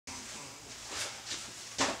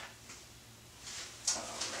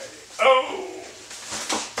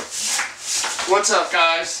What's up,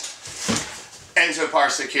 guys? Enzo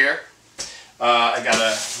Parsick here. I got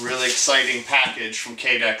a really exciting package from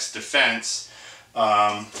Cadex Defense.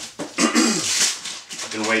 I've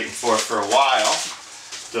been waiting for a while.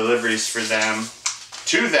 Deliveries for them,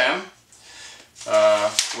 to them,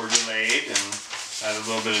 were delayed, and I had a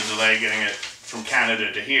little bit of delay getting it from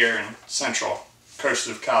Canada to here in central coast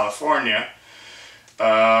of California.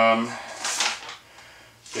 Yeah,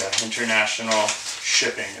 international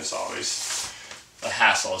shipping is always a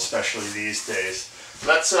hassle, especially these days.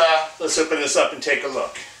 Let's open this up and take a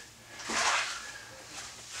look.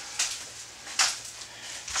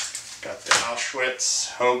 Got the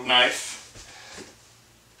Auschwitz Hogue knife.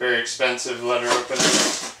 Very expensive letter opener.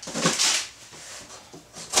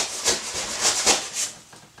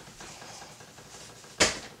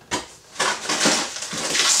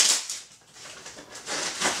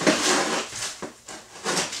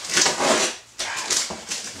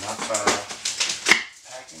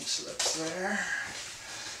 Packing slips there.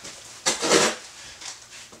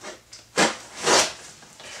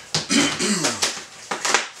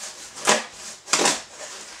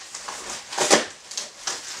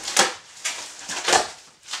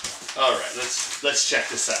 All right, let's check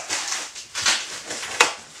this out.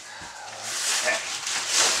 Okay.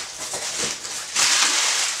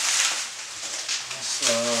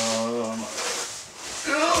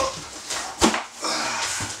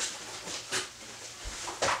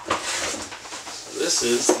 This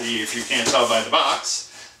is the, if you can't tell by the box,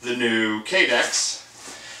 the new Cadex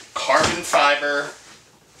carbon fiber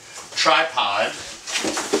tripod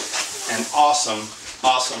and awesome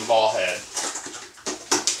ball head.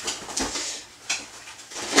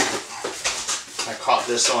 I caught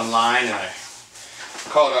this online and I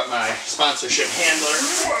called up my sponsorship handler.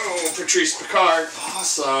 Whoa, Patrice Picard,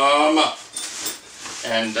 awesome!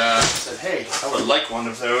 And said, hey, I would like one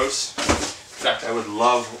of those. In fact, I would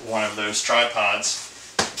love one of those tripods.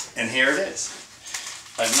 And here it is.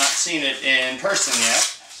 I've not seen it in person yet,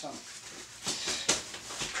 so I'm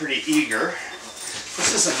pretty eager.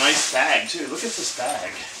 This is a nice bag too. Look at this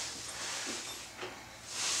bag.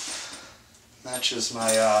 Matches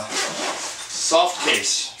my soft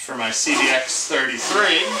case for my CDX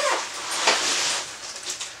 33.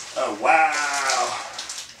 Oh wow!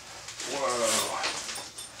 Whoa!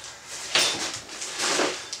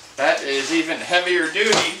 That is even heavier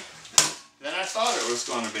duty than I thought it was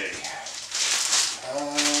going to be.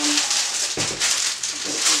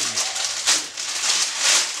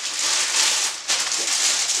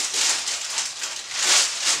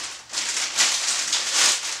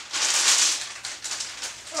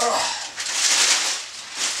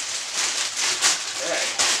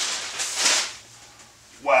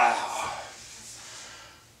 Wow.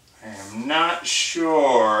 I am not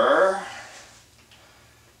sure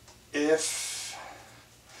if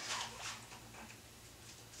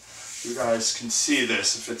you guys can see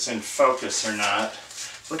this, if it's in focus or not.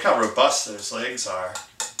 Look how robust those legs are.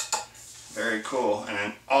 Very cool. And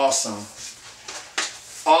an awesome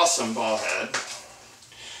ball head.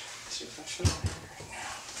 Let's see if I fit on here right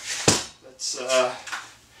now. Let's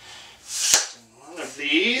extend one of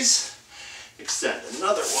these. Extend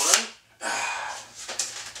another one.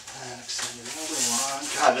 And extend another one.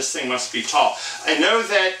 God, this thing must be tall. I know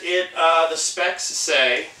that the specs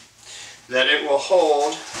say that it will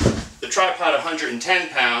hold the tripod 110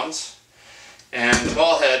 pounds and the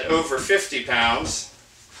ball head over 50 pounds.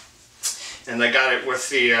 And I got it with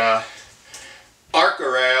the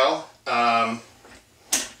Arc-A-Rail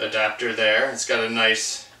adapter there. It's got a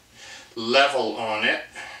nice level on it.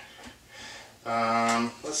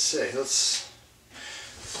 Let's see.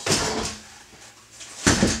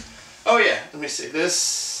 Oh yeah, let me see.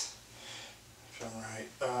 This, if I'm right,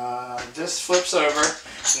 this flips over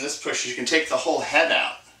and this pushes. You can take the whole head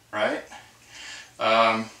out, right?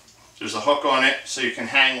 There's a hook on it so you can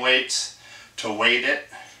hang weights to weight it.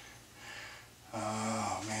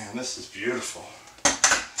 Oh man, this is beautiful.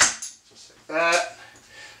 Just like that.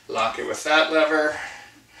 Lock it with that lever.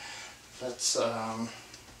 Let's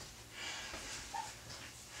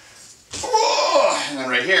and then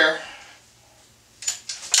right here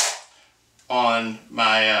on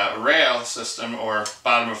my rail system, or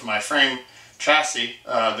bottom of my frame chassis,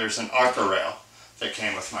 there's an Arc-A-Rail that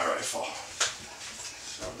came with my rifle.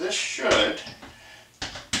 So this should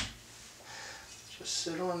just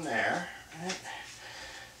sit on there, right?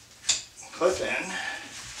 Clip in,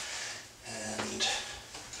 and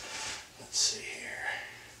let's see here.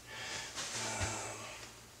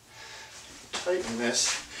 Tighten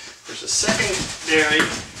this. There's a secondary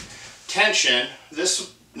tension.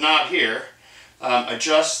 This knot here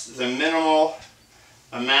adjusts the minimal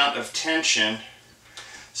amount of tension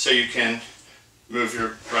so you can move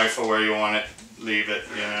your rifle where you want it, leave it,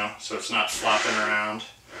 you know, so it's not flopping around.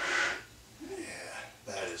 Yeah,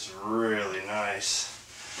 that is really nice.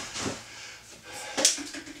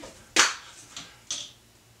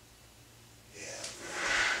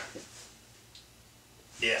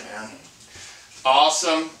 Yeah, man.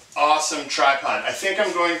 Awesome, awesome tripod. I think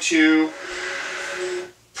I'm going to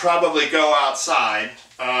probably go outside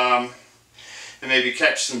and maybe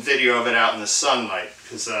catch some video of it out in the sunlight,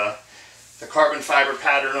 because the carbon fiber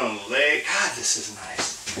pattern on the leg, God, this is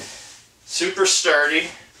nice. Super sturdy.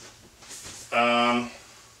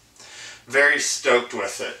 Very stoked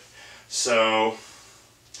with it. So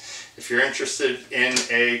if you're interested in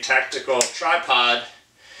a tactical tripod,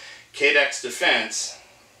 Cadex Defense,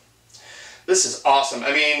 this is awesome.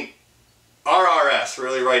 I mean, RRS,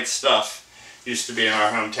 Really Right Stuff, used to be in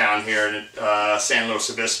our hometown here in San Luis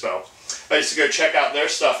Obispo. I used to go check out their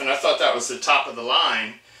stuff, and I thought that was the top of the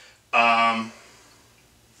line. I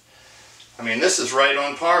mean, this is right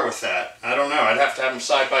on par with that. I don't know. I'd have to have them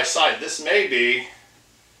side by side. This may be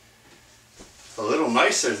a little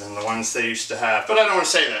nicer than the ones they used to have, but I don't want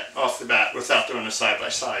to say that off the bat without doing a side by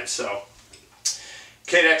side. So,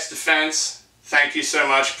 Cadex Defense, thank you so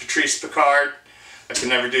much, Patrice Picard. I could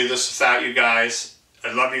never do this without you guys.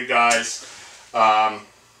 I love you guys.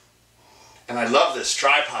 And I love this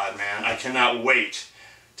tripod, man. I cannot wait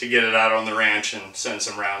to get it out on the ranch and send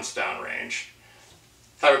some rounds downrange.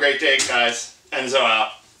 Have a great day, guys. Enzo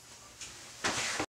out.